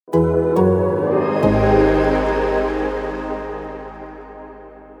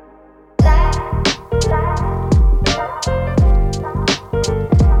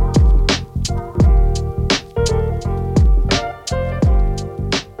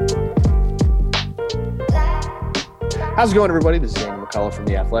How's it going, everybody? This is Andy McCullough from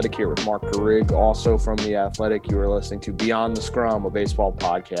The Athletic here with Mark Garrig, also from The Athletic. You are listening to Beyond the Scrum, a baseball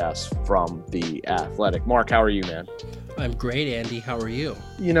podcast from The Athletic. Mark, how are you, man? I'm great, Andy. How are you?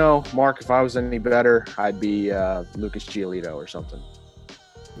 You know, Mark, if I was any better, I'd be Lucas Giolito or something.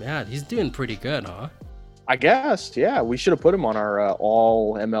 Man, he's doing pretty good, huh? I guess, yeah. We should have put him on our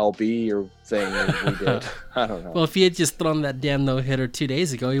all MLB or thing. We did. I don't know. Well, if he had just thrown that damn no-hitter 2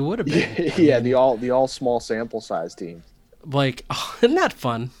 days ago, he would have been. Yeah, the all small sample size team. Like, oh, isn't that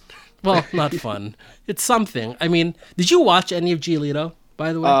fun? Well, not fun. It's something. I mean, did you watch any of Giolito,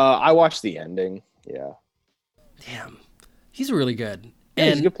 by the way? I watched the ending, yeah. Damn. He's really good.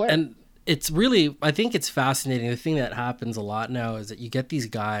 Yeah, he's a good player. And it's really, I think it's fascinating. The thing that happens a lot now is that you get these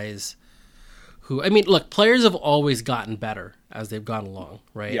guys who, I mean, look, players have always gotten better as they've gone along,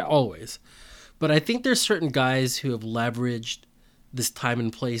 right? Yeah. Always. But I think there's certain guys who have leveraged this time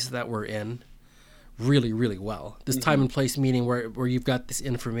and place that we're in really, really well. This time and place meaning where you've got this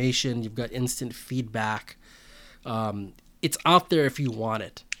information, you've got instant feedback. It's out there if you want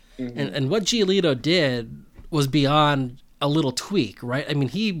it. And what Giolito did was beyond a little tweak, right? I mean,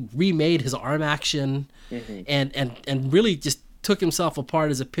 he remade his arm action and really just took himself apart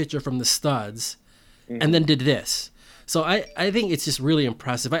as a pitcher from the studs and then did this. So I think it's just really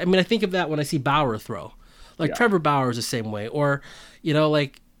impressive. I mean, I think of that when I see Bauer throw. Like Trevor Bauer is the same way. Or, you know,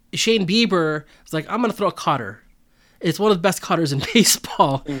 like Shane Bieber was like, I'm going to throw a cutter. It's one of the best cutters in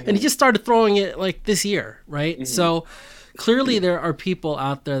baseball. And he just started throwing it like this year, right? So clearly there are people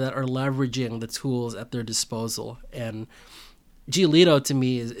out there that are leveraging the tools at their disposal. And Giolito, to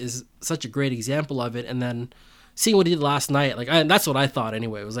me, is such a great example of it. And then seeing what he did last night, that's what I thought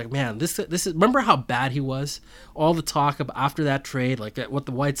anyway. It was like, man, this is. Remember how bad he was? All the talk about after that trade, like what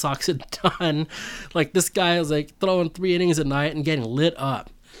the White Sox had done. Like this guy was like throwing 3 innings a night and getting lit up,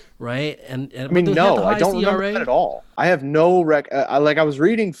 right? And I mean, no, I don't remember that at all. I have no I was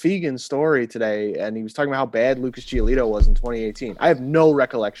reading Fegan's story today, and he was talking about how bad Lucas Giolito was in 2018. I have no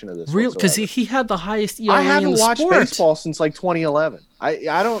recollection of this. Real, because he had the highest ERA I haven't in the watched sport. baseball since like 2011.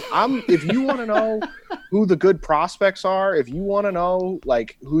 I don't. If you want to know who the good prospects are, if you want to know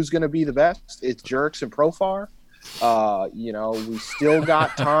like who's going to be the best, it's Jerks and Profar. You know, we still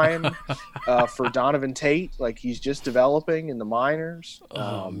got time for Donovan Tate. Like he's just developing in the minors.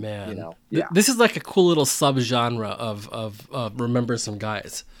 Oh man, you know, this is like a cool little subgenre of remember some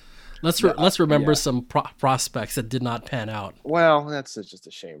guys. Let's remember some prospects that did not pan out. Well, that's just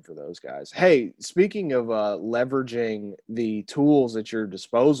a shame for those guys. Hey, speaking of leveraging the tools at your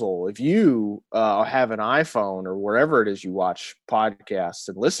disposal, if you have an iPhone or wherever it is you watch podcasts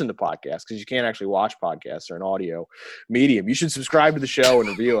and listen to podcasts, because you can't actually watch podcasts, they're an audio medium, you should subscribe to the show and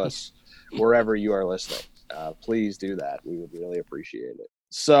review us wherever you are listening. Please do that. We would really appreciate it.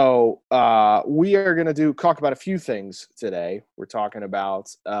 So we are going to talk about a few things today. We're talking about,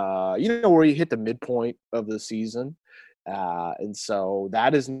 where you hit the midpoint of the season. And so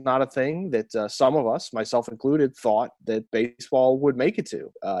that is not a thing that some of us, myself included, thought that baseball would make it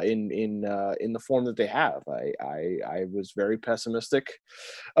to in the form that they have. I was very pessimistic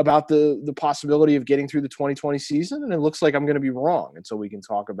about the possibility of getting through the 2020 season, and it looks like I'm going to be wrong. And so we can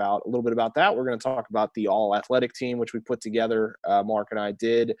talk about a little bit about that. We're going to talk about the all athletic team, which we put together, Mark and I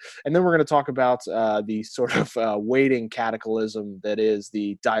did. And then we're going to talk about the sort of waiting cataclysm that is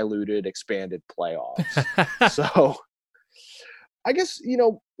the diluted, expanded playoffs. So I guess,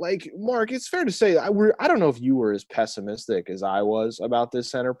 Mark, it's fair to say I don't know if you were as pessimistic as I was about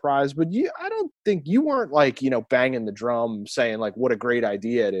this enterprise, but I don't think you weren't banging the drum saying like what a great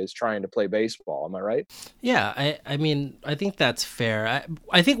idea it is trying to play baseball. Am I right? Yeah, I mean, I think that's fair.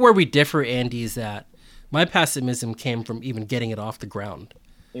 I think where we differ, Andy, is that my pessimism came from even getting it off the ground.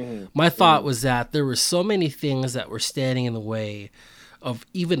 My thought was that there were so many things that were standing in the way of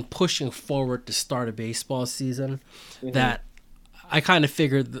even pushing forward to start a baseball season that I kind of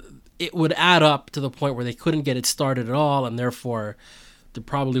figured it would add up to the point where they couldn't get it started at all, and therefore there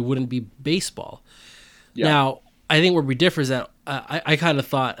probably wouldn't be baseball. Yeah. Now, I think where we differ is that I kind of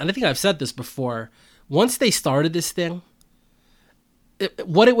thought, and I think I've said this before, once they started this thing,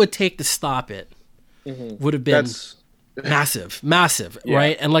 what it would take to stop it would have been massive,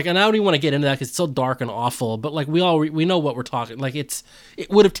 right? And I don't even want to get into that because it's so dark and awful, but we know what we're talking. It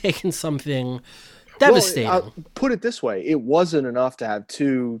would have taken something devastating. Well, put it this way, it wasn't enough to have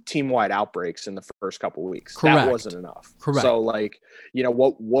 2 team-wide outbreaks in the first couple of weeks. Correct. That wasn't enough. Correct. So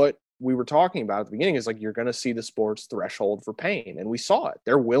what we were talking about at the beginning is you're going to see the sport's threshold for pain, and we saw it.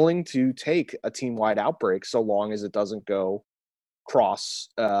 They're willing to take a team-wide outbreak so long as it doesn't go cross,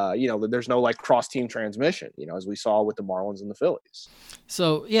 there's no cross team transmission, as we saw with the Marlins and the Phillies.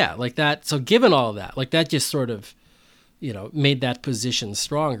 So yeah, that. So given all that, that just sort of made that position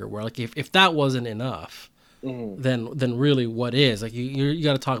stronger. Where like if that wasn't enough, then really what is? Like you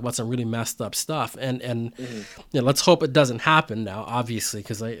got to talk about some really messed up stuff, and let's hope it doesn't happen now, obviously,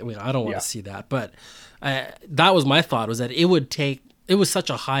 because I don't want to see that. But that was my thought, was that it was such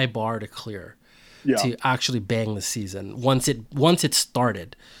a high bar to clear. To actually bang the season once it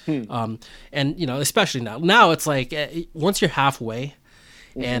started, and especially now it's like once you're halfway,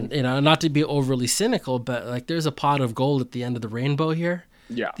 and not to be overly cynical, but like there's a pot of gold at the end of the rainbow here.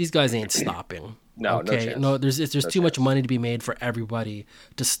 Yeah, these guys ain't stopping. No, okay, no chance. No, there's too much money to be made for everybody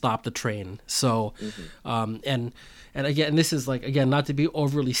to stop the train. So, and again, this is like, again, not to be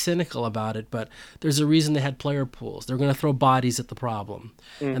overly cynical about it, but there's a reason they had player pools. They're going to throw bodies at the problem,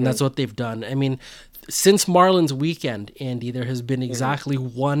 and that's what they've done. I mean, since Marlins weekend, Andy, there has been exactly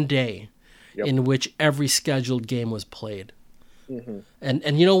one day in which every scheduled game was played,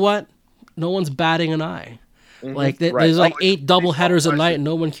 and you know what? No one's batting an eye. Like there's like 8 double headers a night and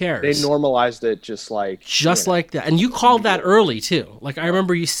no one cares. They normalized it just like that. And you called that early too. Like I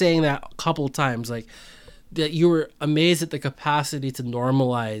remember you saying that a couple of times, like that you were amazed at the capacity to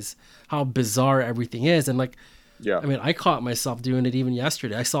normalize how bizarre everything is. And like, I mean, I caught myself doing it even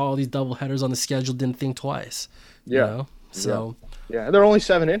yesterday. I saw all these double headers on the schedule, didn't think twice. So they're only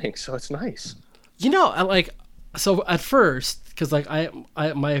 7 innings, so it's nice. So at first, because like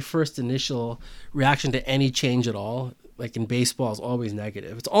my first initial reaction to any change at all, like in baseball, is always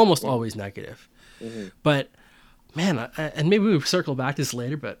negative. It's almost always negative. But man, and maybe we'll circle back to this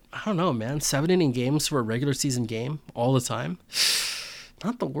later, but I don't know, man. 7-inning games for a regular season game all the time,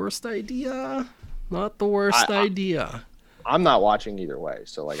 not the worst idea. Not the worst idea. I'm not watching either way,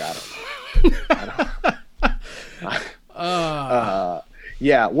 so like I don't know.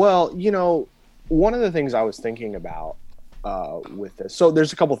 Yeah, well, one of the things I was thinking about with this, so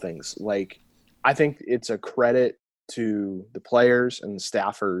there's a couple things. Like, I think it's a credit to the players and the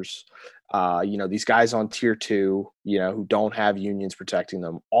staffers. These guys on tier 2, who don't have unions protecting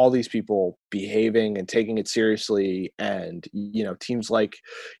them, all these people behaving and taking it seriously. And, teams like,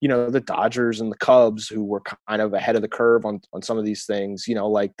 the Dodgers and the Cubs, who were kind of ahead of the curve on some of these things,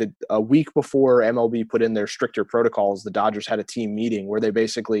 like a week before MLB put in their stricter protocols, the Dodgers had a team meeting where they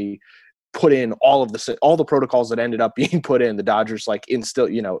basically put in all the protocols that ended up being put in. The Dodgers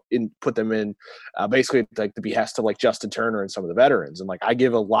put them in basically like the behest of like Justin Turner and some of the veterans. And like, I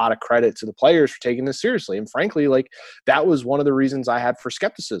give a lot of credit to the players for taking this seriously. And frankly, like that was one of the reasons I had for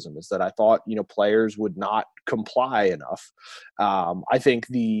skepticism, is that I thought, players would not comply enough. I think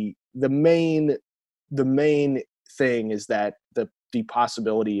the main thing is that the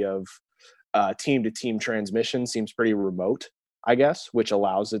possibility of team to team transmission seems pretty remote, I guess, which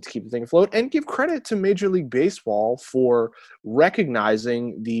allows it to keep the thing afloat. And give credit to Major League Baseball for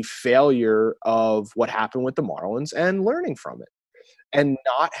recognizing the failure of what happened with the Marlins and learning from it, and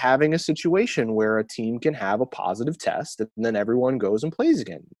not having a situation where a team can have a positive test and then everyone goes and plays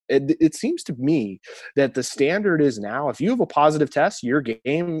again. It seems to me that the standard is now, if you have a positive test, your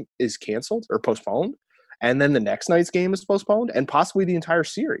game is canceled or postponed, and then the next night's game is postponed, and possibly the entire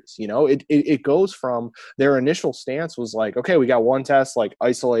series. It goes from their initial stance was like, okay, we got one test, like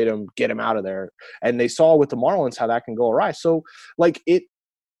isolate them, get them out of there. And they saw with the Marlins how that can go awry. So like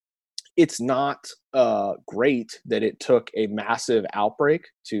it's not great that it took a massive outbreak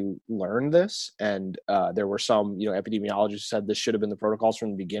to learn this. And there were some, epidemiologists who said this should have been the protocols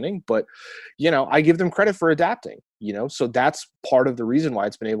from the beginning, but, I give them credit for adapting, so that's part of the reason why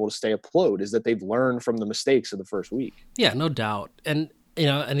it's been able to stay afloat, is that they've learned from the mistakes of the first week. Yeah, no doubt. And,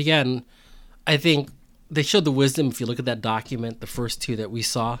 and again, I think they showed the wisdom. If you look at that document, the first 2 that we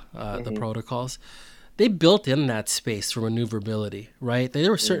saw, the protocols, they built in that space for maneuverability, right? There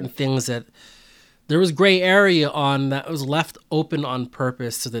were certain things that there was gray area on that was left open on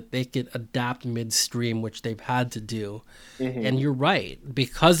purpose so that they could adapt midstream, which they've had to do. And you're right.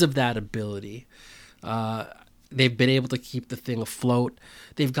 Because of that ability, they've been able to keep the thing afloat.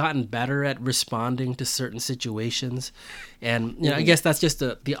 They've gotten better at responding to certain situations. And, I guess that's just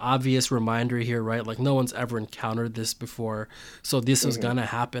the obvious reminder here, right? Like, no one's ever encountered this before. So this is going to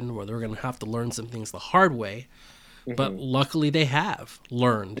happen, where they're going to have to learn some things the hard way. But luckily they have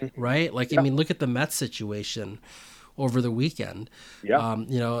learned, right? Like, I mean, look at the Mets situation over the weekend.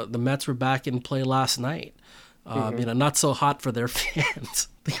 The Mets were back in play last night. Not so hot for their fans.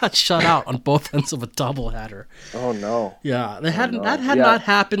 They got shut out on both ends of a doubleheader. Oh no! Yeah, that had not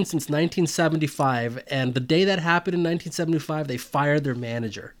happened since 1975, and the day that happened in 1975, they fired their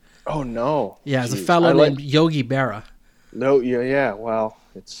manager. Oh no! Yeah, it's a fellow named Yogi Berra. No, yeah. Well,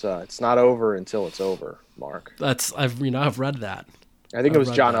 it's not over until it's over, Mark. I've read that. I think it was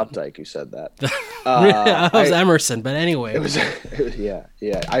read John that. Updike who said that. That was Emerson, but anyway. It was,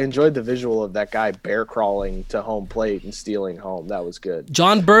 yeah. I enjoyed the visual of that guy bear crawling to home plate and stealing home. That was good.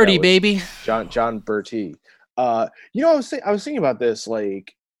 John Birdie, baby. John Bertie. I was thinking about this.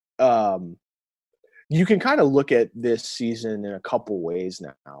 Like, you can kind of look at this season in a couple ways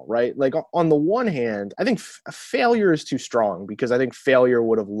now, right? Like, on the one hand, I think failure is too strong, because I think failure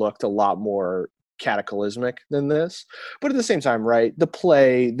would have looked a lot more cataclysmic than this. But at the same time, right, the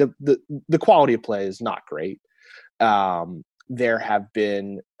play, the quality of play is not great. There have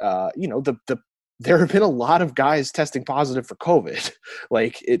been, there have been a lot of guys testing positive for COVID,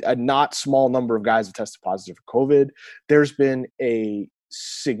 like a not small number of guys have tested positive for COVID. There's been a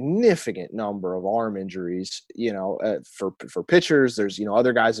significant number of arm injuries, for pitchers. There's,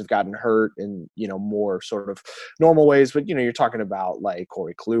 other guys have gotten hurt in, more sort of normal ways, but, you're talking about like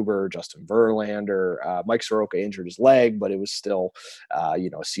Corey Kluber, Justin Verlander, Mike Soroka injured his leg, but it was still, a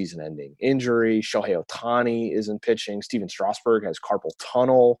season-ending injury. Shohei Ohtani isn't pitching. Steven Strasburg has carpal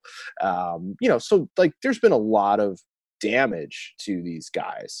tunnel. So like there's been a lot of damage to these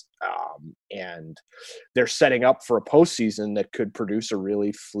guys, and they're setting up for a postseason that could produce a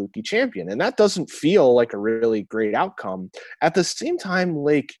really fluky champion, and that doesn't feel like a really great outcome. At the same time,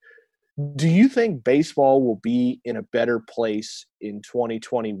 like, do you think baseball will be in a better place in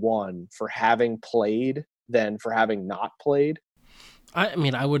 2021 for having played than for having not played? I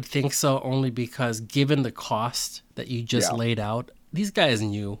mean, I would think so, only because given the cost that you just laid out, these guys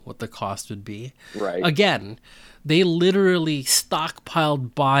knew what the cost would be. Right. Again, they literally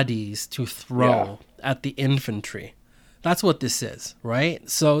stockpiled bodies to throw at the infantry. That's what this is, right?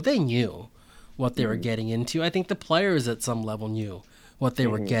 So they knew what they were getting into. I think the players at some level knew what they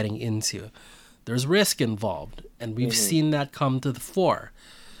were getting into. There's risk involved, and we've seen that come to the fore.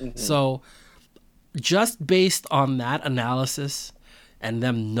 So just based on that analysis and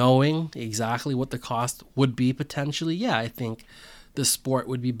them knowing exactly what the cost would be potentially, I think the sport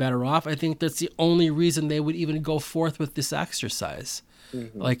would be better off. I think that's the only reason they would even go forth with this exercise.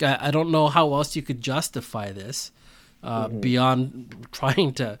 Like, I don't know how else you could justify this beyond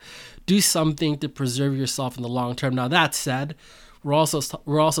trying to do something to preserve yourself in the long term. Now, that said, we're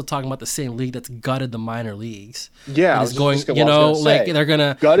also talking about the same league that's gutted the minor leagues. Yeah, I was going, they're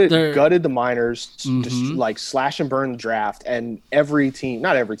gonna gutted the minors, just like slash and burn the draft, and every team,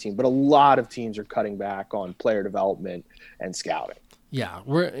 not every team, but a lot of teams are cutting back on player development and scouting. Yeah,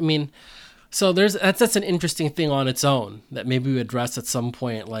 so that's an interesting thing on its own that maybe we address at some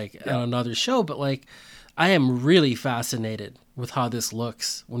point, like on another show. But like, I am really fascinated with how this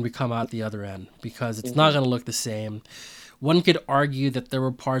looks when we come out the other end, because it's not going to look the same. One could argue that there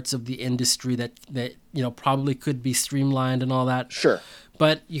were parts of the industry that probably could be streamlined and all that. Sure.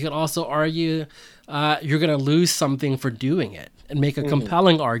 But you could also argue you're going to lose something for doing it, and make a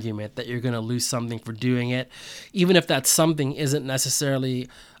compelling argument that you're going to lose something for doing it, even if that something isn't necessarily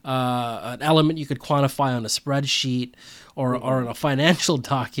an element you could quantify on a spreadsheet or in a financial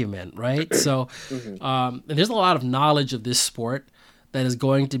document, right? So and there's a lot of knowledge of this sport that is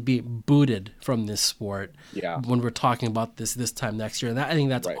going to be booted from this sport when we're talking about this time next year. And I think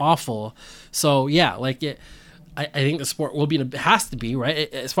that's awful. So, I think the sport will be has to be,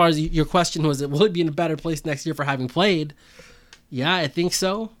 right? As far as your question was, will it be in a better place next year for having played? Yeah, I think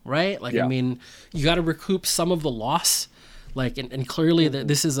so, right? Like, I mean, you got to recoup some of the loss. Like, and clearly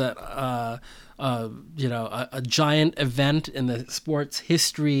this is a giant event in the sport's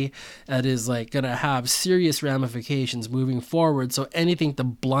history that is like going to have serious ramifications moving forward. So anything to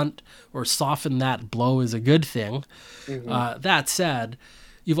blunt or soften that blow is a good thing. That said,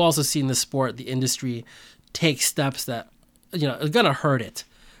 you've also seen the sport, the industry, take steps that are going to hurt it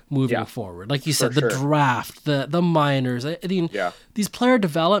moving forward. Like you said, the draft, the minors. I mean, these player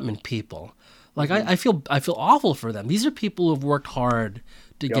development people. Like I feel awful for them. These are people who have worked hard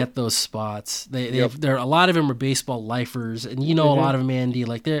to get those spots. There a lot of them are baseball lifers, and a lot of them, Andy.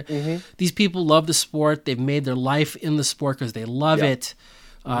 Like these people love the sport. They've made their life in the sport because they love it.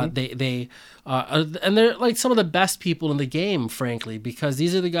 And they're like some of the best people in the game, frankly, because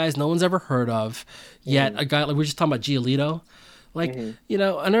these are the guys no one's ever heard of. Yet a guy like we were just talking about Giolito. Like,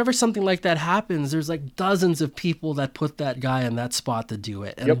 whenever something like that happens, there's like dozens of people that put that guy in that spot to do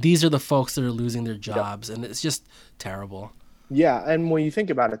it. And these are the folks that are losing their jobs. And it's just terrible. Yeah. And when you think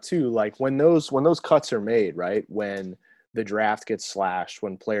about it too, like when those cuts are made, right? When the draft gets slashed,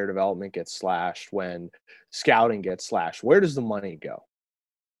 when player development gets slashed, when scouting gets slashed, where does the money go?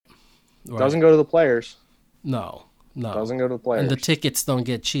 Right. Doesn't go to the players. No. Doesn't go to the players. And the tickets don't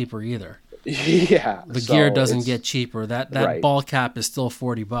get cheaper either. Yeah. The gear doesn't get cheaper. That ball cap is still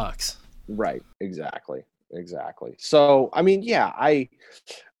 $40. Right. Exactly. Exactly. So, I mean, yeah, I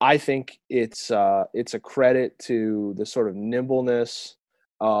think it's a credit to the sort of nimbleness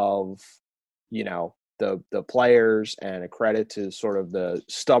of, the players, and a credit to sort of the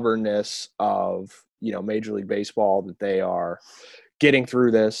stubbornness of, Major League Baseball, that they are getting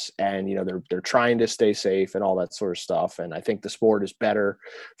through this, and they're trying to stay safe and all that sort of stuff. And I think the sport is better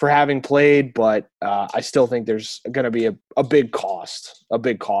for having played, but I still think there's going to be a big cost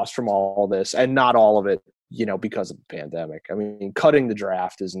from all this, and not all of it because of the pandemic. I mean, cutting the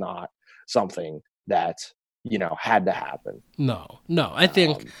draft is not something that had to happen. No, I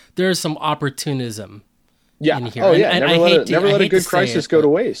think there's some opportunism. Yeah. In here. Oh, yeah. And never let a good crisis go to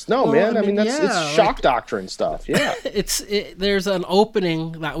waste. No, well, man. I mean, it's shock doctrine stuff. Yeah. There's an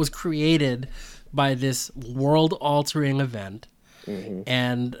opening that was created by this world-altering event,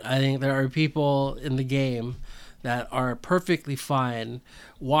 and I think there are people in the game that are perfectly fine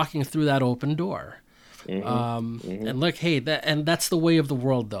walking through that open door. And look, hey, that's the way of the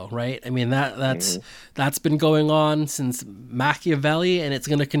world, though, right? I mean, that's been going on since Machiavelli, and it's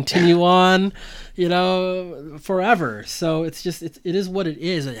going to continue on, forever. So it is what it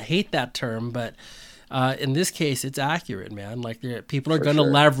is. I hate that term, but in this case, it's accurate, man. Like, people are going to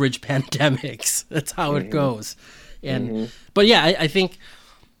leverage pandemics. That's how it goes. And but yeah, I think.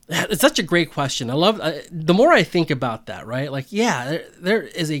 It's such a great question. I love the more I think about that, right? Like, yeah, there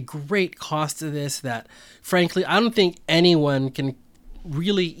is a great cost to this that, frankly, I don't think anyone can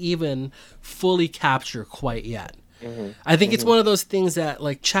really even fully capture quite yet. I think it's one of those things that,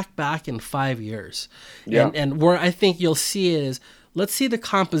 like, check back in 5 years. And where I think you'll see it is, let's see the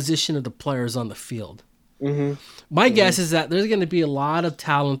composition of the players on the field. My guess is that there's going to be a lot of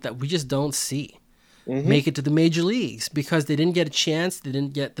talent that we just don't see make it to the major leagues because they didn't get a chance, they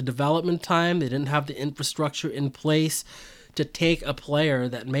didn't get the development time, they didn't have the infrastructure in place to take a player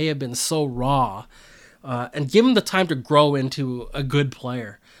that may have been so raw and give them the time to grow into a good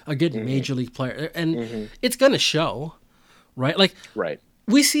player, a good major league player. And it's going to show, right? Like,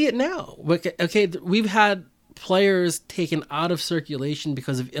 we see it now. Okay, we've had players taken out of circulation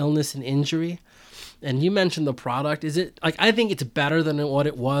because of illness and injury. And you mentioned the product. Is it like, I think it's better than what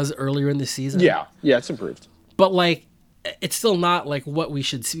it was earlier in the season? Yeah, it's improved. But like, it's still not like what we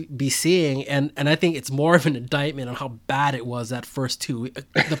should be seeing. And I think it's more of an indictment on how bad it was that first 2 weeks.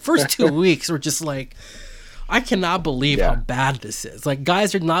 The first 2 weeks were just like, I cannot believe how bad this is. Like,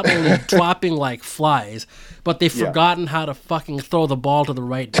 guys are not only dropping like flies, but they've forgotten how to fucking throw the ball to the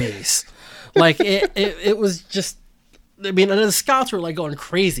right base. Like, it was just. I mean, and the scouts were like going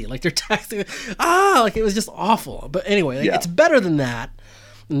crazy, like they're texting, like it was just awful. But anyway, like, it's better than that,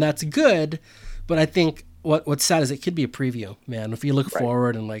 and that's good. But I think what's sad is it could be a preview, man. If you look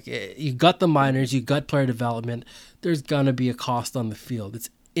forward and like you got the minors, you got player development, there's gonna be a cost on the field. It's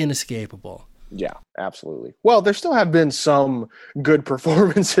inescapable. Yeah, absolutely. Well, there still have been some good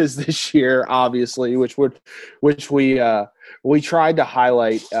performances this year, obviously, which we tried to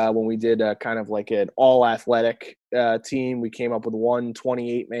highlight when we did kind of like an all athletic team. We came up with one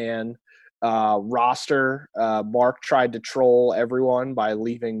 28-man roster. Mark tried to troll everyone by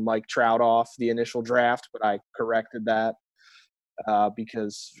leaving Mike Trout off the initial draft, but I corrected that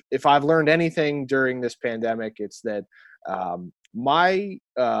because if I've learned anything during this pandemic, it's that my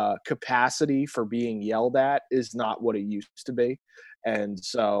capacity for being yelled at is not what it used to be. And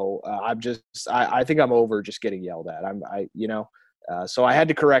so I think I'm over just getting yelled at. So I had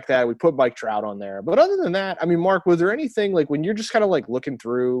to correct that. We put Mike Trout on there. But other than that, I mean, Mark, was there anything like when you're just kind of like looking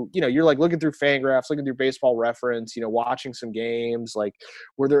through, you're like looking through Fangraphs, looking through Baseball Reference, watching some games, like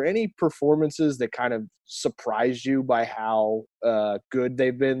were there any performances that kind of surprised you by how good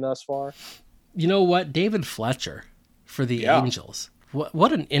they've been thus far? You know what? David Fletcher for the Angels.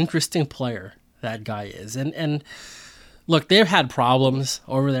 What an interesting player that guy is. And look, they've had problems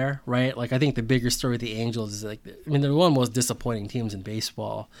over there, right? Like, I think the bigger story of the Angels is, like, I mean, they're one of the most disappointing teams in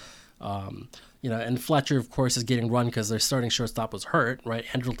baseball. And Fletcher, of course, is getting run because their starting shortstop was hurt, right?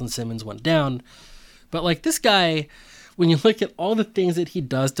 Andrelton Simmons went down. But, like, this guy, when you look at all the things that he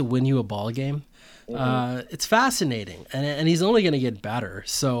does to win you a ball game, it's fascinating. And he's only going to get better.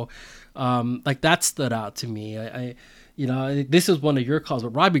 So, like, that stood out to me. This was one of your calls, but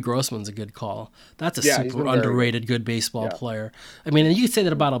Robbie Grossman's a good call. That's a super underrated good baseball player. I mean, and you could say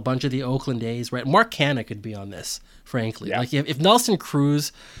that about a bunch of the Oakland A's, right? Mark Canha could be on this, frankly. Yeah. Like, if Nelson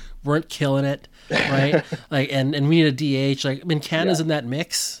Cruz weren't killing it, right? Like, and we need a DH. Like, I mean, Canha's in that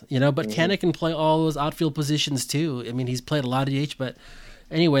mix, but Canha can play all those outfield positions too. I mean, he's played a lot of DH, but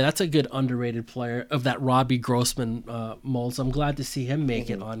anyway, that's a good underrated player of that Robbie Grossman mold. So I'm glad to see him make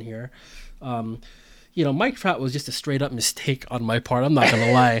it on here. Mike Trout was just a straight up mistake on my part. I'm not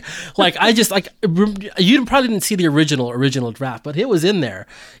gonna lie. Like I just like you probably didn't see the original draft, but it was in there.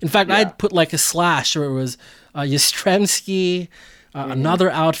 In fact, I'd put like a slash where it was Yastrzemski, another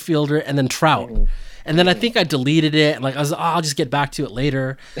outfielder, and then Trout. And then I think I deleted it, and like I was, I'll just get back to it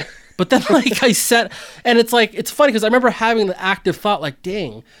later. But then like I said, and it's like it's funny because I remember having the active thought like,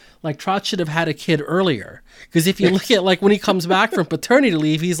 dang. Like Trout should have had a kid earlier, because if you look at like when he comes back from paternity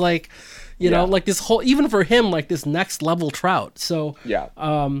leave, he's like, you know, like this whole, even for him, like this next level Trout. So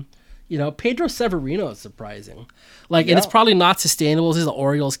Pedro Severino is surprising, like, and it's probably not sustainable. This is the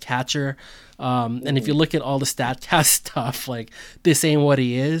Orioles catcher, and if you look at all the StatCast stuff, like this ain't what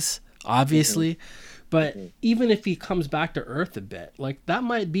he is, obviously. But even if he comes back to earth a bit, like that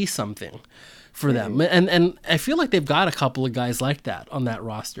might be something for them. And I feel like they've got a couple of guys like that on that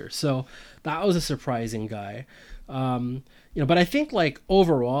roster. So that was a surprising guy. But I think like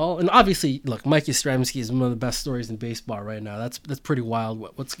overall, and obviously, look, Mike Yastrzemski is one of the best stories in baseball right now. That's pretty wild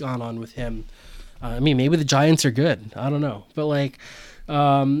what's gone on with him. I mean, maybe the Giants are good. I don't know. But like,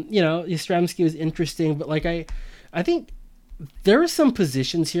 Yastrzemski was interesting. But like, I think there are some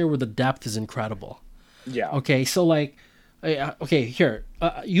positions here where the depth is incredible. Yeah. Okay, so like, here,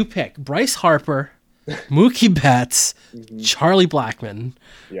 you pick Bryce Harper, Mookie Betts, Charlie Blackmon,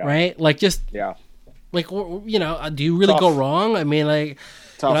 right? Like just, like, do you really go wrong? I mean, like,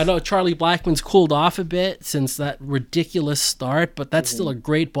 I know Charlie Blackmon's cooled off a bit since that ridiculous start, but that's still a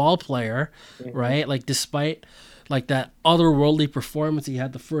great ball player, right? Like, despite like that otherworldly performance he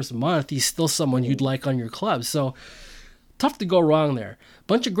had the first month, he's still someone you'd like on your club. So tough to go wrong there.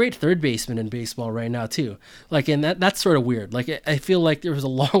 Bunch of great third basemen in baseball right now too. Like, and that's sort of weird. Like, I feel like there was a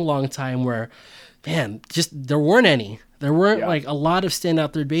long time where, man, just there weren't any. There weren't like a lot of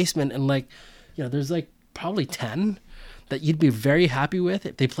standout third basemen, and like, there's like probably 10 that you'd be very happy with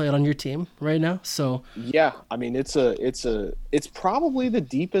if they played on your team right now. So yeah, I mean, it's probably the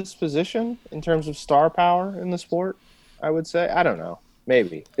deepest position in terms of star power in the sport, I would say. I don't know.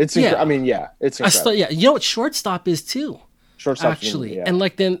 Maybe. It's I mean, it's incredible. You know what shortstop is too? Shortstop, actually. And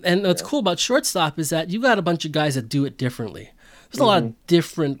like and what's cool about shortstop is that you got a bunch of guys that do it differently. There's a lot of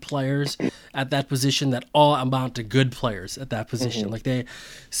different players at that position that all amount to good players at that position. Like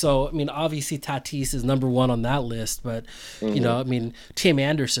so I mean, obviously Tatis is number one on that list, but I mean, Tim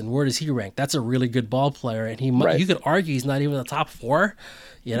Anderson, where does he rank? That's a really good ball player, and you could argue he's not even in the top 4.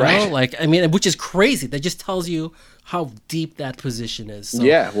 Like, I mean, which is crazy. That just tells you how deep that position is. So,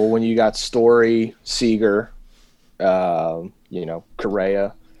 yeah, well, when you got Story, Seager,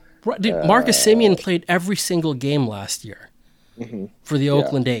 Correa. Dude, Marcus Semien played every single game last year for the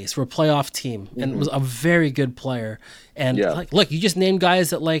Oakland A's, for a playoff team, and was a very good player. And like, look, you just named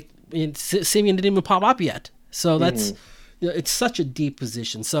guys that like Semien didn't even pop up yet. So that's it's such a deep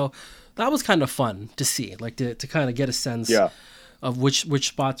position. So that was kind of fun to see, like to kind of get a sense of which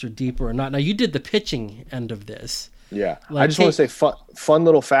spots are deeper or not. Now you did the pitching end of this. Yeah, like, I just want to say fun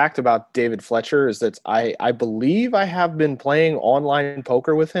little fact about David Fletcher is that I believe I have been playing online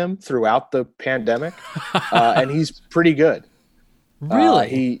poker with him throughout the pandemic, and he's pretty good.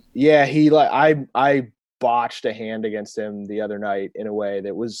 Really? I botched a hand against him the other night in a way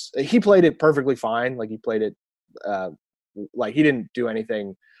that he played it perfectly fine. Like he played it, like he didn't do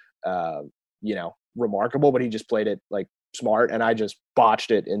anything, remarkable, but he just played it like smart, and I just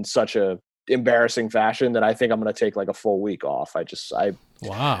botched it in such a embarrassing fashion that I think I'm going to take like a full week off. I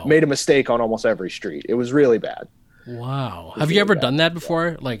made a mistake on almost every street. It was really bad. Wow. Have you ever done that before?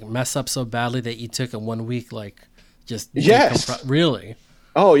 Yeah. Like mess up so badly that you took a 1 week, like just really?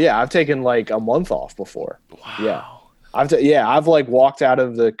 Oh yeah. I've taken like a month off before. Wow. Yeah. I've like walked out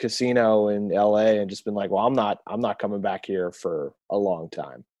of the casino in LA and just been like, well, I'm not coming back here for a long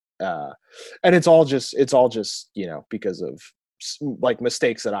time. And it's all just, because of like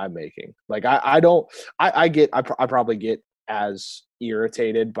mistakes that I'm making. Like I probably get as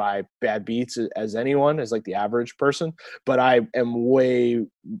irritated by bad beats as anyone, as like the average person, but I am way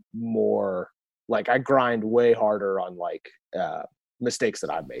more like I grind way harder on like mistakes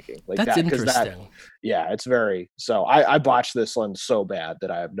that I'm making. Like that's interesting. It's very, so I botched this one so bad that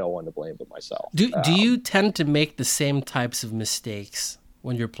I have no one to blame but myself. Do you tend to make the same types of mistakes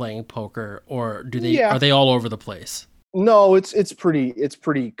when you're playing poker, or are they all over the place? No, it's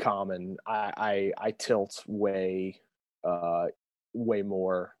pretty common. I tilt way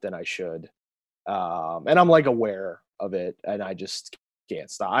more than I should, and I'm like aware of it, and I just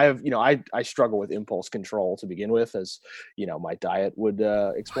can't stop. I struggle with impulse control to begin with, as my diet would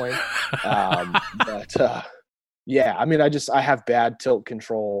explain. But I mean, I have bad tilt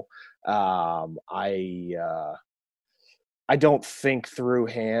control. I I don't think through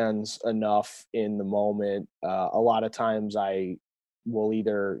hands enough in the moment. A lot of times I will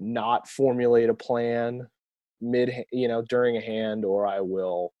either not formulate a plan during a hand, or I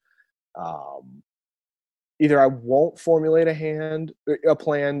will either I won't formulate a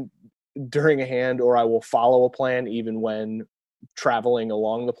plan during a hand, or I will follow a plan even when traveling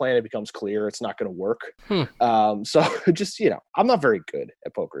along the plan it becomes clear it's not going to work. So just I'm not very good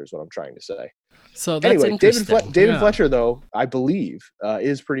at poker is what I'm trying to say. So that's anyway, interesting. David Fletcher, though, I believe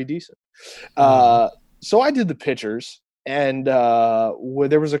is pretty decent. So I did the pitchers, and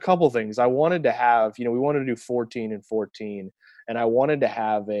there was a couple things I wanted to have. We wanted to do 14 and 14, and I wanted to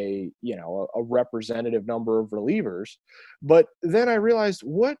have a representative number of relievers. But then I realized,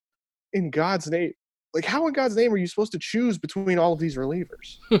 what in God's name? Like, how in God's name are you supposed to choose between all of these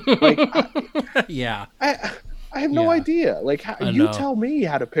relievers? Like, I have no idea. Like, you tell me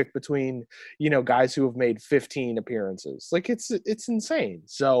how to pick between, guys who have made 15 appearances. Like, it's insane.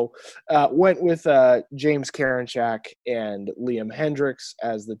 So went with James Karinchak and Liam Hendriks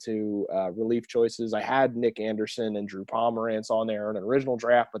as the two relief choices. I had Nick Anderson and Drew Pomerantz on there in an original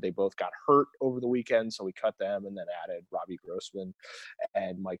draft, but they both got hurt over the weekend, so we cut them and then added Robbie Grossman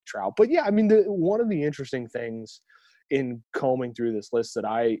and Mike Trout. But yeah, I mean, one of the interesting things in combing through this list that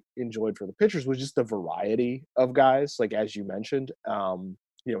I enjoyed for the pitchers was just the variety of guys, like, as you mentioned,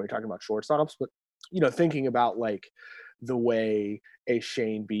 we're talking about shortstops, but, thinking about like the way a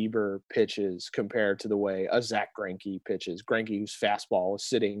Shane Bieber pitches compared to the way a Zach Greinke pitches. Greinke, whose fastball is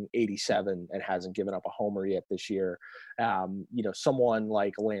sitting 87 and hasn't given up a homer yet this year. Someone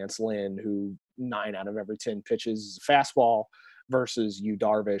like Lance Lynn, who 9 out of every 10 pitches is a fastball, versus Yu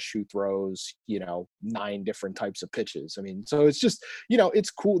Darvish, who throws, 9 different types of pitches. I mean, so it's just, it's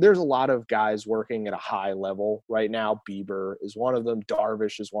cool. There's a lot of guys working at a high level right now. Bieber is one of them.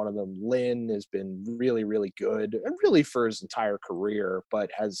 Darvish is one of them. Lynn has been really, really good, and really for his entire career, but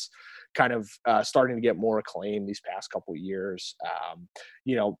has kind of starting to get more acclaim these past couple of years.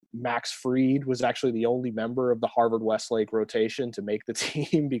 Max Fried was actually the only member of the Harvard Westlake rotation to make the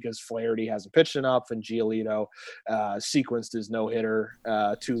team because Flaherty hasn't pitched enough, and Giolito sequenced his no-hitter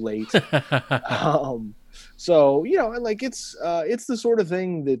too late. So, like, it's the sort of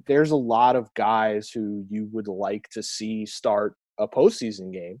thing that there's a lot of guys who you would like to see start a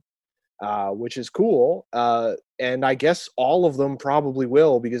postseason game. Which is cool. And I guess all of them probably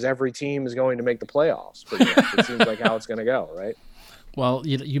will, because every team is going to make the playoffs. But it seems like how it's going to go, right? Well,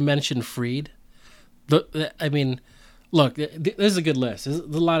 you mentioned Fried. I mean, look, there's a good list. There's a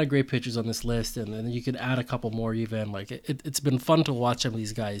lot of great pitchers on this list, and then you could add a couple more even. Like, it's been fun to watch some of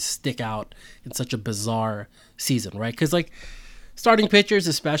these guys stick out in such a bizarre season, right? Because, like, starting pitchers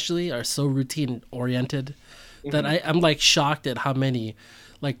especially are so routine-oriented that I'm, like, shocked at how many –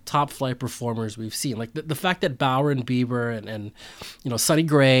 like top flight performers we've seen. Like the fact that Bauer and Bieber and Sonny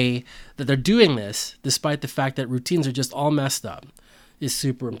Gray, that they're doing this despite the fact that routines are just all messed up, is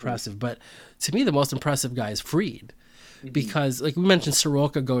super impressive. But to me, the most impressive guy is Fried, because like we mentioned,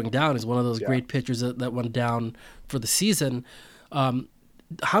 Soroka going down is one of those great pitchers that went down for the season.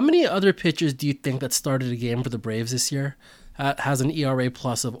 How many other pitchers do you think that started a game for the Braves this year has an ERA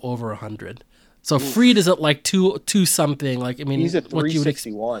plus of over 100? So Fried is at like two something. Like, I mean, he's at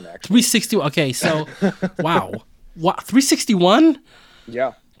 361 actually. 361. Okay, so wow, what 361?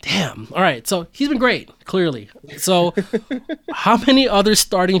 Yeah. Damn. All right, so he's been great, clearly. So, how many other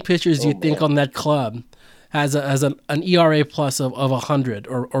starting pitchers do you think on that club has an ERA plus of 100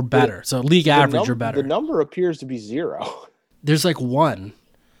 or better? So league average or better. The number appears to be 0. There's like one.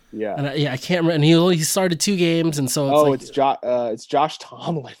 Yeah, and I can't remember. And he started 2 games, and so it's it's Josh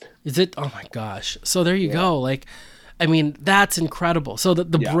Tomlin. Is it? Oh my gosh! So there you go. Like, I mean, that's incredible. So the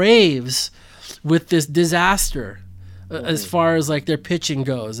Braves, with this disaster, as far as like their pitching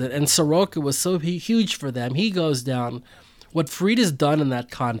goes, and Soroka was so huge for them. He goes down. What Fried has done in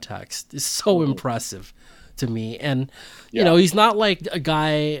that context is so impressive to me. And he's not like a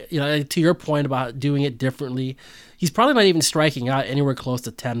guy. To your point about doing it differently. He's probably not even striking out anywhere close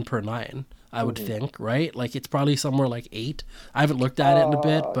to 10 per 9, I would think, right? Like, it's probably somewhere like 8. I haven't looked at it in a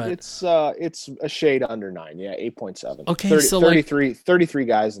bit, but it's a shade under 9, 8.7. Okay, 30, so 33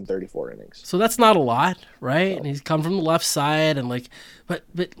 guys in 34 innings. So that's not a lot, right? And he's come from the left side, and but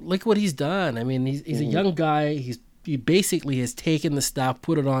look what he's done. I mean, he's a young guy. He basically has taken the staff,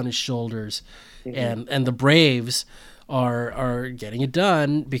 put it on his shoulders, and the Braves are getting it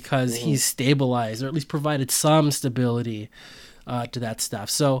done because he's stabilized, or at least provided some stability to that staff.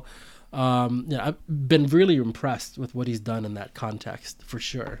 So I've been really impressed with what he's done in that context, for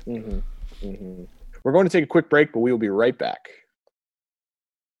sure. We're going to take a quick break, but we will be right back.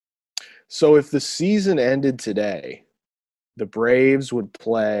 So if the season ended today, the Braves would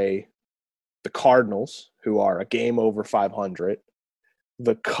play the Cardinals, who are a game over 500.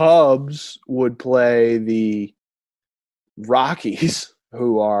 The Cubs would play the Rockies,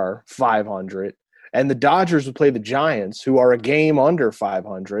 who are 500. And the Dodgers would play the Giants, who are a game under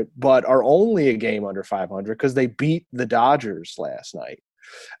 500, but are only a game under 500 because they beat the Dodgers last night.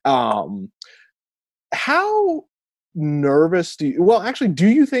 How nervous do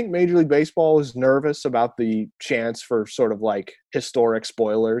you think Major League Baseball is nervous about the chance for sort of like historic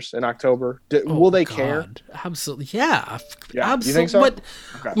spoilers in October? Will they care? Absolutely. Yeah. Absolutely. You think so? Okay.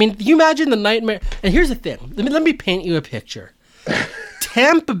 I mean, you imagine the nightmare. And here's the thing. Let me paint you a picture.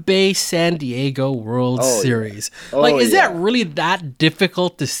 Tampa Bay San Diego World Series. Yeah. Is that really that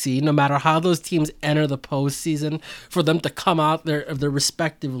difficult to see, no matter how those teams enter the postseason, for them to come out of their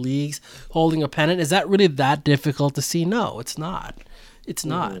respective leagues holding a pennant? Is that really that difficult to see? No, it's not. It's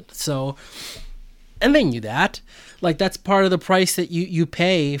not. So, and they knew that. Like, that's part of the price that you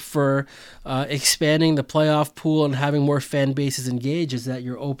pay for expanding the playoff pool and having more fan bases engaged, is that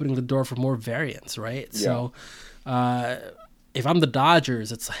you're opening the door for more variance, right? Yeah. So, if I'm the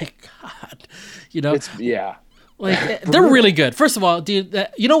Dodgers, it's like, God, they're really good. First of all, dude,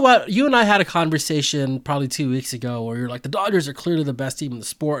 you know what? You and I had a conversation probably 2 weeks ago where you're like, the Dodgers are clearly the best team in the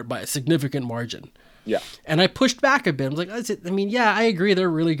sport by a significant margin. Yeah. And I pushed back a bit. I was like, I agree. They're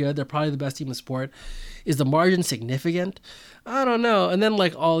really good. They're probably the best team in the sport. Is the margin significant? I don't know. And then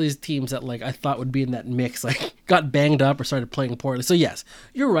like all these teams that like I thought would be in that mix, like got banged up or started playing poorly. So yes,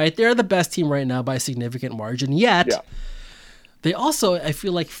 you're right. They're the best team right now by a significant margin. Yet, they also, I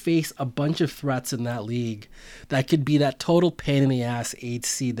feel like, face a bunch of threats in that league that could be that total pain in the ass 8th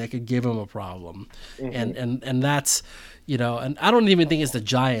seed that could give them a problem. Mm-hmm. And that's, and I don't even think it's the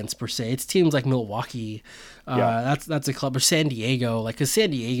Giants per se. It's teams like Milwaukee. That's a club, or San Diego, because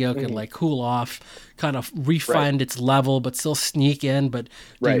San Diego can like cool off, kind of refine its level, but still sneak in. But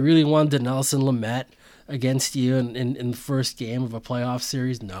do you really want Dinelson Lamet against you in the first game of a playoff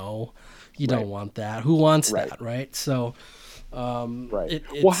series? No, you don't want that. Who wants that, right? So...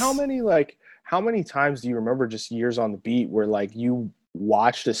 Well, how many times do you remember just years on the beat where like you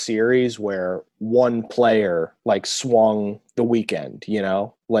watched a series where one player like swung the weekend,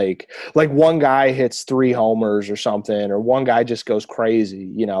 like one guy hits 3 homers or something, or one guy just goes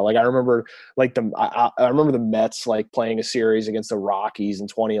crazy, like I remember like I remember the Mets like playing a series against the Rockies in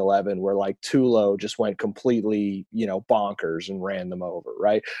 2011 where like Tulo just went completely, bonkers and ran them over.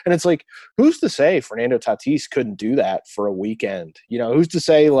 Right. And it's like, who's to say Fernando Tatis couldn't do that for a weekend? Who's to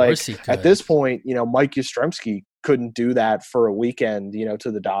say like at this point, Mike Yastrzemski couldn't do that for a weekend,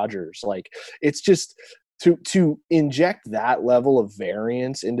 to the Dodgers. Like, it's just to inject that level of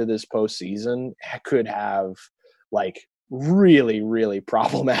variance into this postseason could have like really, really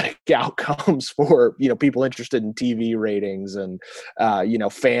problematic outcomes for, people interested in TV ratings and,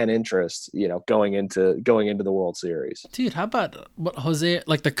 fan interest, going into the World Series. Dude, how about what Jose,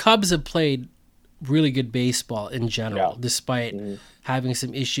 like the Cubs have played really good baseball in general, despite having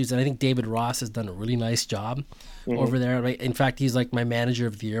some issues. And I think David Ross has done a really nice job over there. Right? In fact, he's like my manager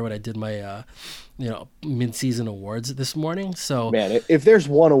of the year when I did my, mid-season awards this morning. So, man, if there's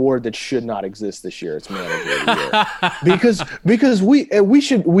one award that should not exist this year, it's manager of the year. because we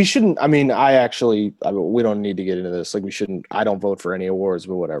shouldn't. I mean, we don't need to get into this. Like, we shouldn't. I don't vote for any awards,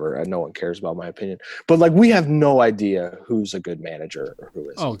 but whatever. No one cares about my opinion. But like, we have no idea who's a good manager or who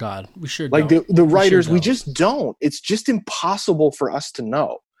isn't. Oh God, we sure like don't. the writers. We just don't. It's just impossible for us to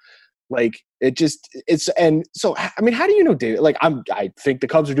know. Like, and so I mean, how do you know, David? Like, I think the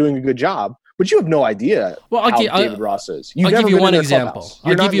Cubs are doing a good job, but you have no idea David Ross is. I'll give you one example.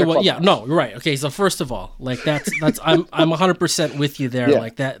 I'll give you one. Yeah, no, you're right. Okay, so first of all, like that's I'm 100% with you there. Yeah.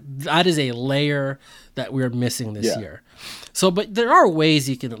 Like that is a layer that we're missing this year. So, but there are ways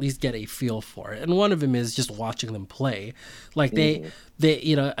you can at least get a feel for it, and one of them is just watching them play. Like they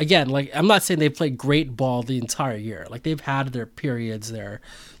again, like I'm not saying they played great ball the entire year. Like they've had their periods there.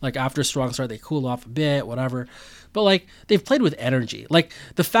 Like after a strong start, they cool off a bit, whatever. But like they've played with energy. Like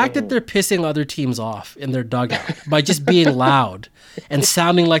the fact that they're pissing other teams off in their dugout by just being loud and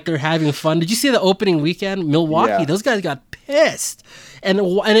sounding like they're having fun. Did you see the opening weekend? Milwaukee, those guys got pissed. And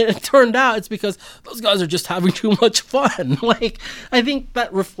it turned out it's because those guys are just having too much fun. Like, I think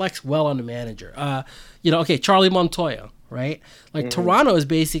that reflects well on the manager. Charlie Montoya, right? Like, Toronto is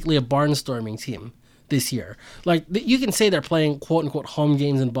basically a barnstorming team this year. Like, you can say they're playing quote-unquote home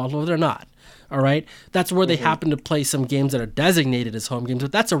games in Buffalo. They're not, all right? That's where they happen to play some games that are designated as home games,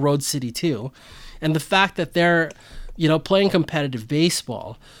 but that's a road city too. And the fact that they're, playing competitive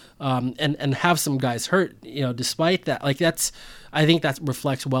baseball and have some guys hurt, despite that, like I think that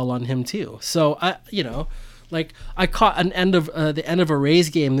reflects well on him too. So, Like I caught the end of a Rays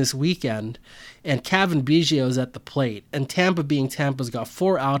game this weekend, and Kevin Biggio's at the plate, and Tampa being Tampa's got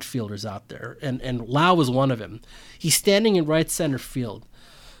 4 outfielders out there, and Lau was one of them. He's standing in right center field.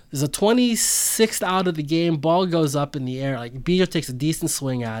 There's a 26th out of the game, ball goes up in the air. Like Biggio takes a decent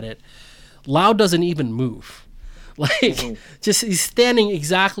swing at it. Lau doesn't even move. Like, just he's standing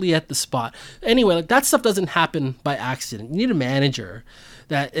exactly at the spot. Anyway, like that stuff doesn't happen by accident. You need a manager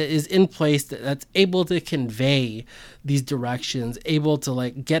that is in place that's able to convey these directions, able to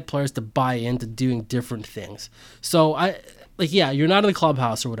like get players to buy into doing different things. So you're not in the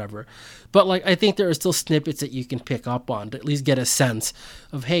clubhouse or whatever, but like I think there are still snippets that you can pick up on to at least get a sense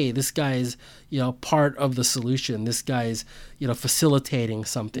of, hey, this guy's part of the solution. This guy's facilitating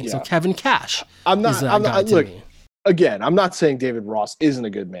something. Yeah. So Kevin Cash, I'm not look. Me. Again, I'm not saying David Ross isn't a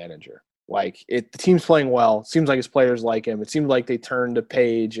good manager. Like the team's playing well. Seems like his players like him. It seemed like they turned a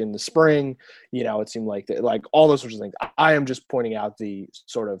page in the spring. It seemed like all those sorts of things. I am just pointing out the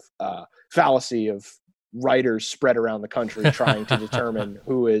sort of fallacy of writers spread around the country trying to determine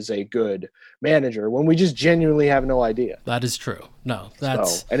who is a good manager when we just genuinely have no idea. That is true. No,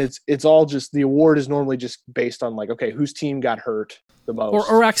 that's and it's all just the award is normally just based on like, okay, whose team got hurt the most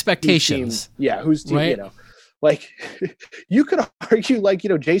or expectations. Whose team, right? Like, you could argue, like,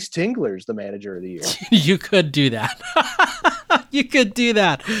 Jace Tingler's the manager of the year. You could do that. You could do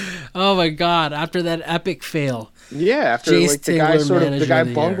that. Oh, my God. After that epic fail. Yeah, after Jace like the guy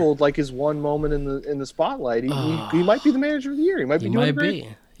bungled like his one moment in the spotlight. He might be the manager of the year. He might be doing a great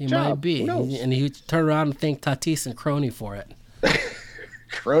job. Might be. And he would turn around and thank Tatis and Crony for it.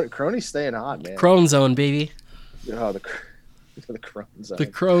 Crony's staying hot, man. Crone Zone, baby. Oh, the Crone Zone. The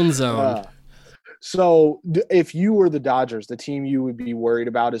Crone Zone. So if you were the Dodgers, the team you would be worried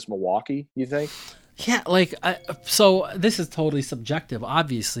about is Milwaukee, you think? Yeah, like, so this is totally subjective,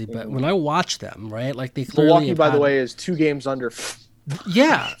 obviously, but when I watch them, right, like they clearly Milwaukee, by the way, is 2 games under.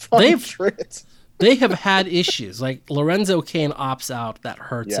 Yeah, they have had issues. Like Lorenzo Cain opts out, that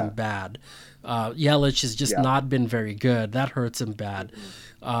hurts him bad. Yelich has just not been very good. That hurts him bad.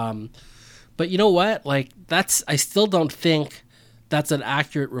 But you know what? Like I still don't think that's an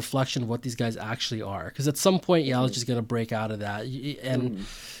accurate reflection of what these guys actually are. Because at some point, Yelich is going to break out of that. And,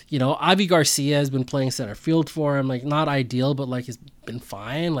 Avi Garcia has been playing center field for him. Like, not ideal, but, like, he's been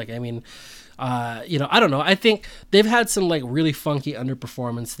fine. Like, I mean, I don't know. I think they've had some, like, really funky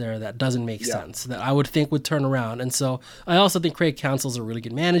underperformance there that doesn't make sense, that I would think would turn around. And so I also think Craig Counsell's a really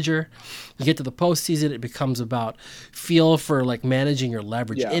good manager. You get to the postseason, it becomes about feel for, like, managing your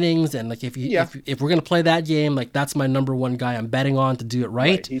leverage innings. And, like, if we're going to play that game, like, that's my number one guy I'm betting on to do it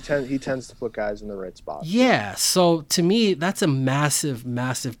right. He tends to put guys in the right spot. Yeah. So, to me, that's a massive,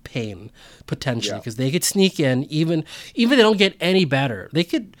 massive pain, potentially, because they could sneak in, even if they don't get any better.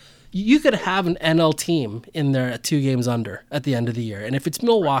 You could have an NL team in there at 2 games under at the end of the year. And if it's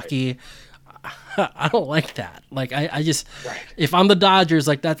Milwaukee, I don't like that. Like, I just, if I'm the Dodgers,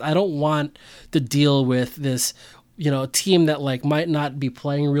 like that, I don't want to deal with this, team that like might not be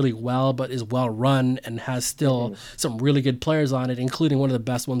playing really well, but is well run and has still some really good players on it, including one of the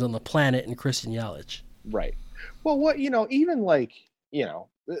best ones on the planet in Christian Yelich. Right. Well, even like,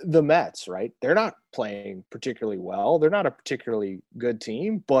 the Mets, right? They're not playing particularly well. They're not a particularly good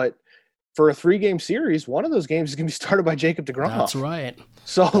team, but for a 3-game series, one of those games is going to be started by Jacob deGrom. That's right.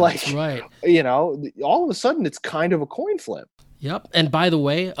 So, all of a sudden, it's kind of a coin flip. Yep. And by the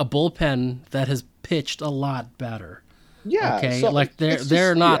way, a bullpen that has pitched a lot better. Yeah. Okay. So like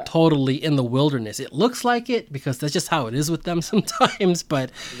they're not totally in the wilderness. It looks like it because that's just how it is with them sometimes.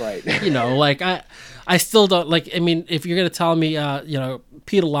 But like I still don't like. I mean, if you're gonna tell me,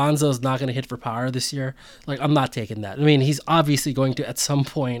 Pete Alonso is not gonna hit for power this year, like I'm not taking that. I mean, he's obviously going to at some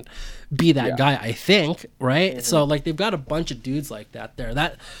point be that guy. I think, right? Mm-hmm. So like they've got a bunch of dudes like that there.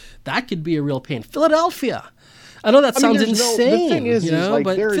 That could be a real pain. Philadelphia. I know that sounds insane. The thing is,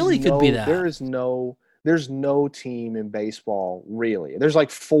 but Philly could be that. There's no team in baseball, really. There's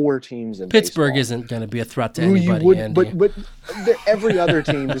like 4 teams in Pittsburgh baseball. Isn't going to be a threat to anybody. But every other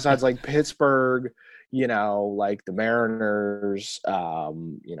team besides like Pittsburgh, like the Mariners,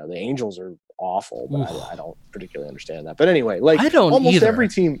 the Angels are awful, but I don't particularly understand that. But anyway, like I don't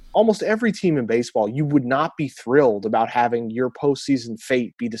almost every team in baseball, you would not be thrilled about having your postseason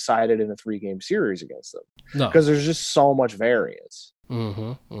fate be decided in a 3-game series against them. No, because there's just so much variance.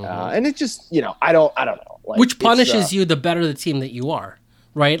 And it just, I don't know. Like, which punishes you the better the team that you are,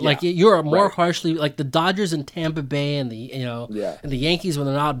 right? Yeah, like you're more harshly, like the Dodgers and Tampa Bay and the and the Yankees when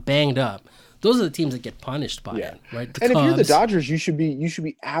they're not banged up. Those are the teams that get punished by it, right? If you're the Dodgers, you should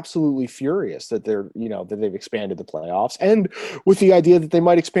be absolutely furious that they're that they've expanded the playoffs, and with the idea that they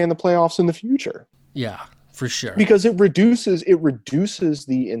might expand the playoffs in the future. Yeah. for sure. Because it reduces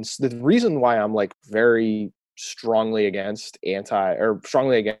the reason why I'm like very strongly against expanded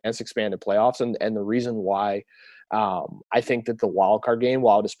playoffs, and the reason why I think that the wild card game,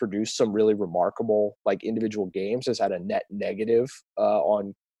 while it has produced some really remarkable like individual games, has had a net negative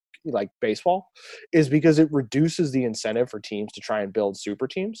on like baseball, is because it reduces the incentive for teams to try and build super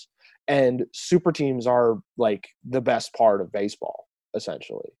teams, and super teams are like the best part of baseball.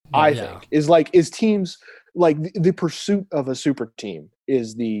 Essentially, I think is teams like the pursuit of a super team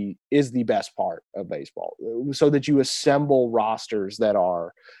is the best part of baseball, so that you assemble rosters that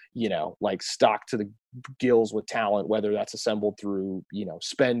are, you know, like stocked to the gills with talent, whether that's assembled through, you know,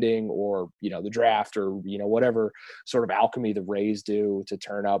 spending or, you know, the draft or, you know, whatever sort of alchemy the Rays do to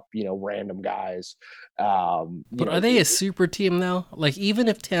turn up, you know, random guys. But are they a super team now? Like, even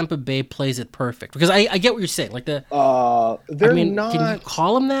if Tampa Bay plays it perfect, because I get what you're saying. Like they're not. Can you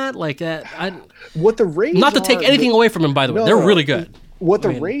call them that? Like that? What the Rays? Not to take anything away from them, by the way. They're really good. What the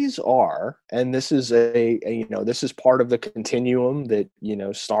Rays are, and this is you know, this is part of the continuum that, you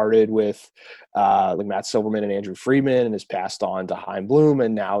know, started with like Matt Silverman and Andrew Friedman, and has passed on to Chaim Bloom,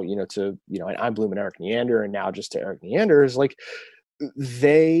 and now, you know, to, you know, and Chaim Bloom and Eric Neander, and now just to Eric Neander, is like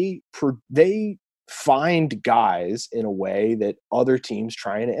they find guys in a way that other teams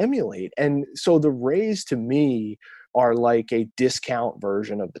try and emulate. And so the Rays, to me, are like a discount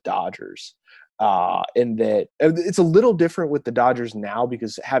version of the Dodgers. In that it's a little different with the Dodgers now,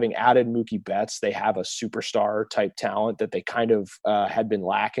 because having added Mookie Betts, they have a superstar type talent that they kind of had been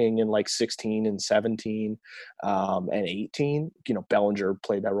lacking in like 16 and 17 and 18. You know, Bellinger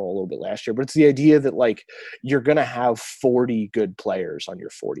played that role a little bit last year, but it's the idea that like you're going to have 40 good players on your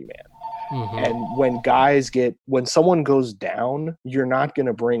 40 man. Mm-hmm. And when someone goes down, you're not going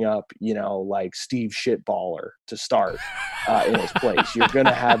to bring up, you know, like Steve Shitballer to start in his place. You're going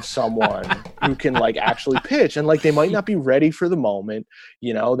to have someone who can like actually pitch, and like they might not be ready for the moment.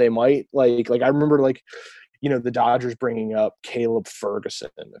 You know, they might like I remember like, you know, the Dodgers bringing up Caleb Ferguson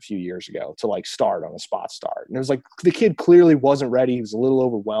a few years ago to like start on a spot start. And it was like the kid clearly wasn't ready. He was a little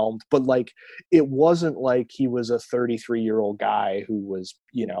overwhelmed, but like it wasn't like he was a 33-year-old guy who was,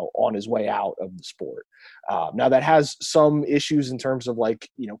 you know, on his way out of the sport. Now that has some issues in terms of like,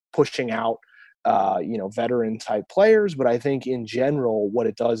 you know, pushing out, you know, veteran type players. But I think in general, what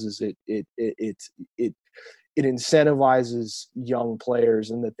it does is it incentivizes young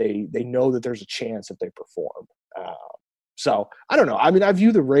players, and that they know that there's a chance if they perform. So I don't know. I mean, I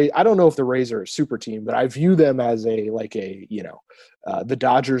view the Rays. I don't know if the Rays are a super team, but I view them as you know, the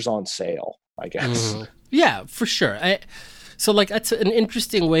Dodgers on sale, I guess. Mm-hmm. Yeah, for sure. So like that's an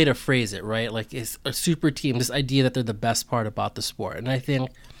interesting way to phrase it, right? Like, it's a super team, this idea that they're the best part about the sport. And I think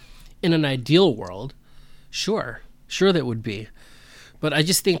in an ideal world, sure that would be. But I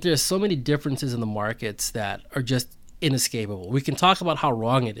just think there's so many differences in the markets that are just inescapable. We can talk about how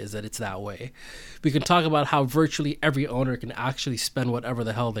wrong it is that it's that way. We can talk about how virtually every owner can actually spend whatever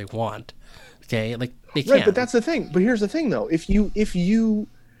the hell they want. Okay, like they can. Right, but that's the thing. But here's the thing, though: if you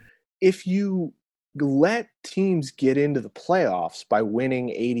let teams get into the playoffs by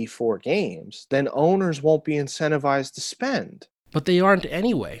winning 84 games, then owners won't be incentivized to spend. But they aren't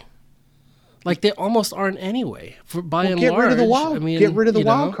anyway. Like, they almost aren't anyway. Get rid of the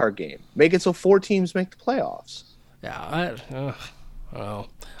wild card game. Make it so 4 teams make the playoffs. Yeah,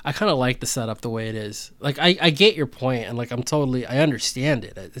 I kind of like the setup the way it is. Like, I get your point, and like I understand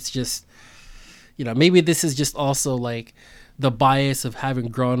it. It's just, you know, maybe this is just also like the bias of having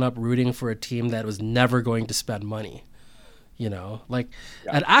grown up rooting for a team that was never going to spend money. You know, like,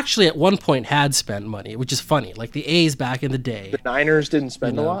 and actually at one point had spent money, which is funny. Like the A's back in the day. The Niners didn't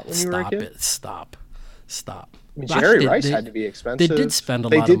spend a lot when you were a kid? Stop. I mean, Jerry Rice had to be expensive. They did spend a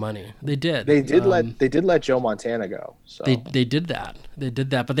lot of money. They did. They did let Joe Montana go. So they did that.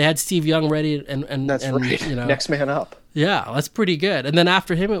 But they had Steve Young ready, and that's right. You know, next man up. Yeah, that's pretty good. And then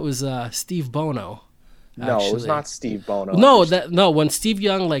after him, it was Steve Bono. No, it was not Steve Bono. No, when Steve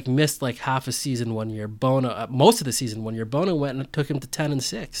Young like missed like half a season one year, Bono most of the season one year, Bono went and took him to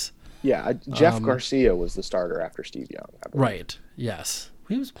 10-6. Yeah, Jeff Garcia was the starter after Steve Young. Right. Yes,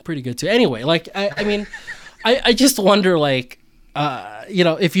 he was pretty good too. Anyway, like I mean, I just wonder, like, you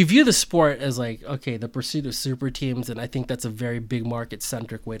know, if you view the sport as like, okay, the pursuit of super teams, and I think that's a very big market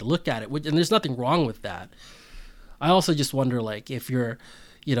centric way to look at it, and there's nothing wrong with that. I also just wonder, like, if you're,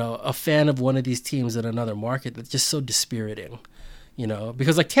 you know, a fan of one of these teams in another market, that's just so dispiriting, you know,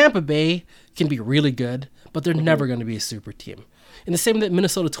 because like Tampa Bay can be really good, but they're never going to be a super team. And the same that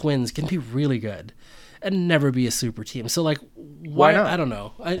Minnesota Twins can be really good and never be a super team. So like, why not? I don't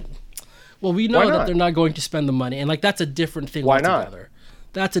know. Well, we know that they're not going to spend the money, and like that's a different thing altogether.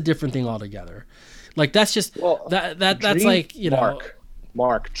 That's a different thing altogether. Like that's just that's dream, like, you know,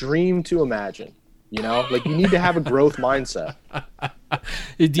 Mark, dream to imagine. You know, like you need to have a growth mindset.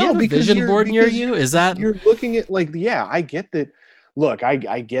 Do you have a vision board near you? Is that you're looking at like, yeah, I get that. Look, I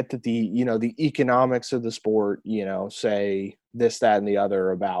get that the, you know, the economics of the sport, you know, say this, that, and the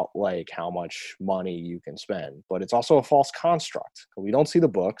other about like how much money you can spend, but it's also a false construct. We don't see the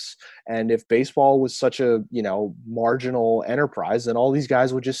books. And if baseball was such a, you know, marginal enterprise, then all these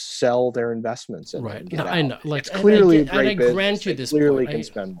guys would just sell their investments. And right? get No, out. I know. Like it's clearly a great I business. grant you they this clearly point. can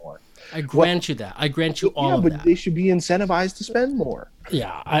spend more. I grant you that. I grant you all of but that. they should be incentivized to spend more.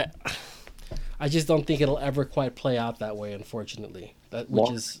 Yeah, I just don't think it'll ever quite play out that way, unfortunately.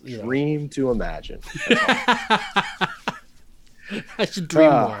 Dream to imagine. I should dream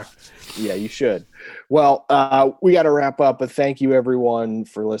more. Yeah, you should. Well, we got to wrap up, but thank you everyone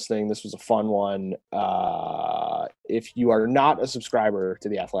for listening. This was a fun one. If you are not a subscriber to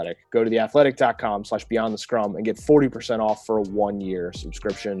The Athletic, go to theathletic.com/beyondthescrum and get 40% off for a 1-year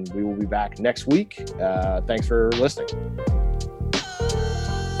subscription. We will be back next week. Thanks for listening.